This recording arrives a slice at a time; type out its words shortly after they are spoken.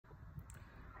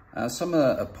Some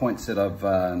of the points that I've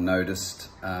noticed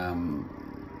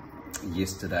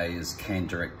yesterday is can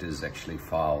directors actually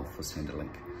file for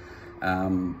Centrelink?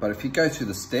 But if you go through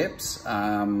the steps,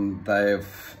 I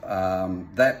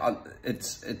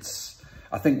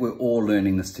think we're all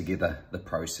learning this together, the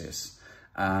process.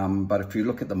 But if you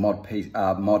look at the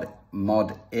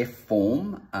Mod F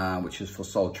form, which is for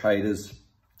sole traders,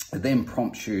 it then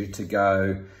prompts you to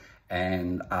go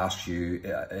and asks you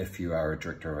if you are a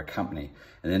director of a company,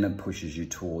 and then it pushes you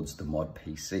towards the Mod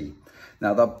PC.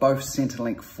 Now they're both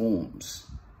Centrelink forms,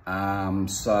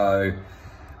 so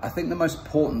I think the most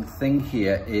important thing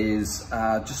here is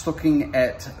just looking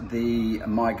at the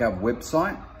MyGov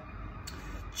website,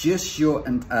 just your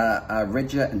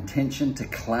regular intention to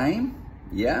claim,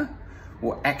 yeah,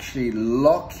 will actually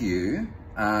lock you.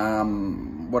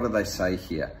 What do they say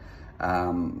here?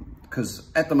 Because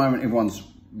at the moment everyone's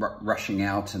rushing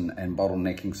out and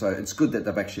bottlenecking, so it's good that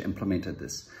they've actually implemented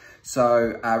this.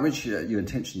 So register your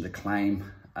intention to claim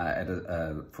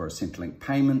for a Centrelink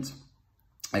payment.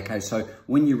 Okay, so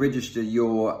when you register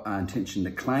your intention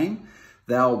to claim,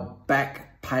 they'll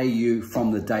back pay you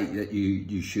from the date that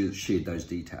you shared those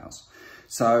details.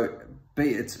 So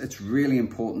it's really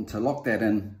important to lock that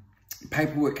in.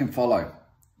 Paperwork can follow,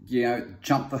 you know,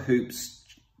 jump the hoops.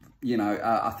 You know,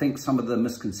 I think some of the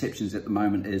misconceptions at the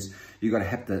moment is you're going to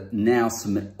have to now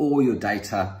submit all your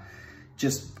data,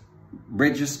 just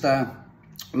register,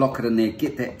 lock it in there,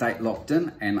 get that date locked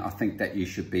in, and I think that you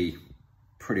should be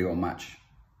pretty or much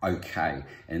okay.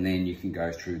 And then you can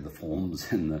go through the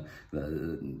forms and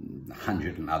the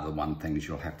 100 and other things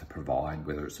you'll have to provide,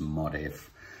 whether it's Mod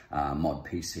F, Mod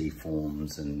PC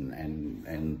forms,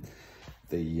 and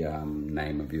the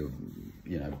name of your,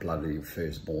 you know, blood of your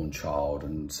firstborn child,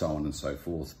 and so on and so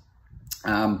forth.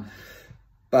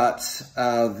 But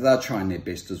they're trying their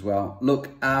best as well. Look,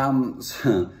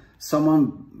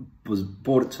 someone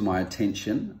brought it to my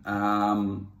attention,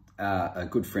 a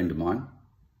good friend of mine.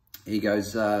 He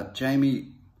goes,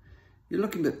 Jamie, you're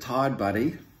looking a bit tired,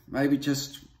 buddy. Maybe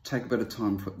just take a bit of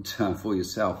time for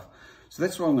yourself. So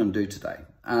that's what I'm going to do today.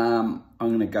 I'm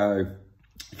going to go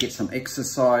get some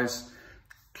exercise,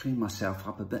 clean myself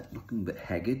up a bit, looking a bit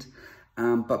haggard.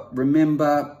 But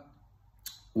remember,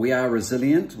 we are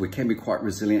resilient. We can be quite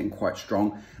resilient and quite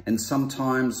strong. And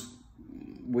sometimes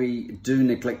we do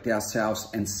neglect ourselves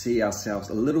and see ourselves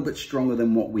a little bit stronger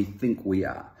than what we think we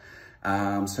are.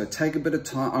 So take a bit of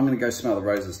time. I'm going to go smell the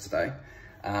roses today.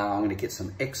 I'm going to get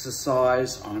some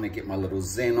exercise. I'm going to get my little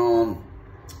zen on.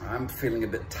 I'm feeling a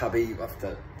bit tubby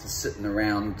after just sitting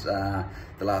around the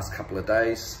last couple of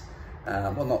days.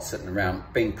 Well, not sitting around,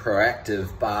 being proactive,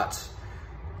 but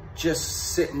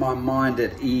just set my mind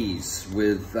at ease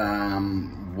with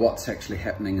what's actually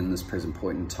happening in this present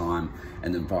point in time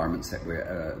and the environments that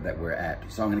we're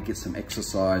at. So I'm going to get some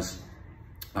exercise.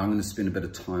 I'm going to spend a bit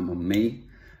of time on me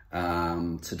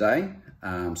today.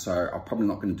 So I'm probably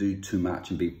not going to do too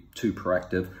much and be too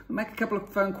proactive. I'll make a couple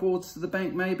of phone calls to the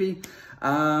bank maybe.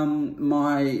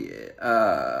 My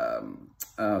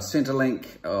Centrelink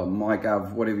or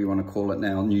MyGov, whatever you want to call it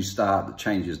now, new start that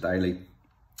changes daily,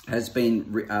 has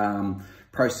been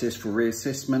processed for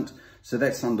reassessment. So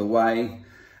that's underway.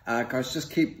 Guys,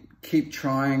 just keep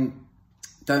trying.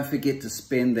 Don't forget to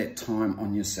spend that time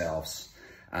on yourselves.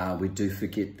 We do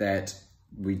forget that.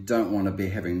 We don't want to be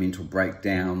having mental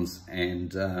breakdowns and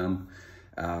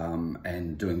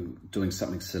doing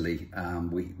something silly.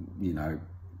 You know,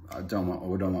 we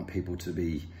don't want people to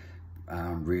be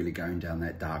really going down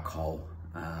that dark hole.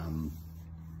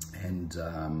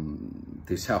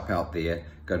 There's help out there.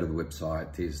 Go to the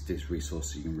website. There's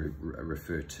resources you can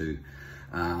refer to.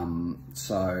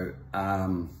 So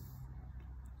I'm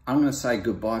going to say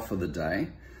goodbye for the day,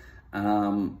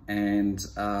 and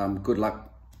good luck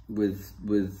with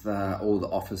all the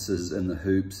officers and the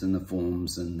hoops and the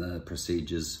forms and the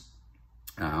procedures.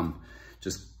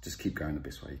 Just keep going the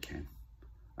best way you can.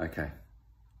 Okay,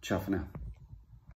 ciao for now.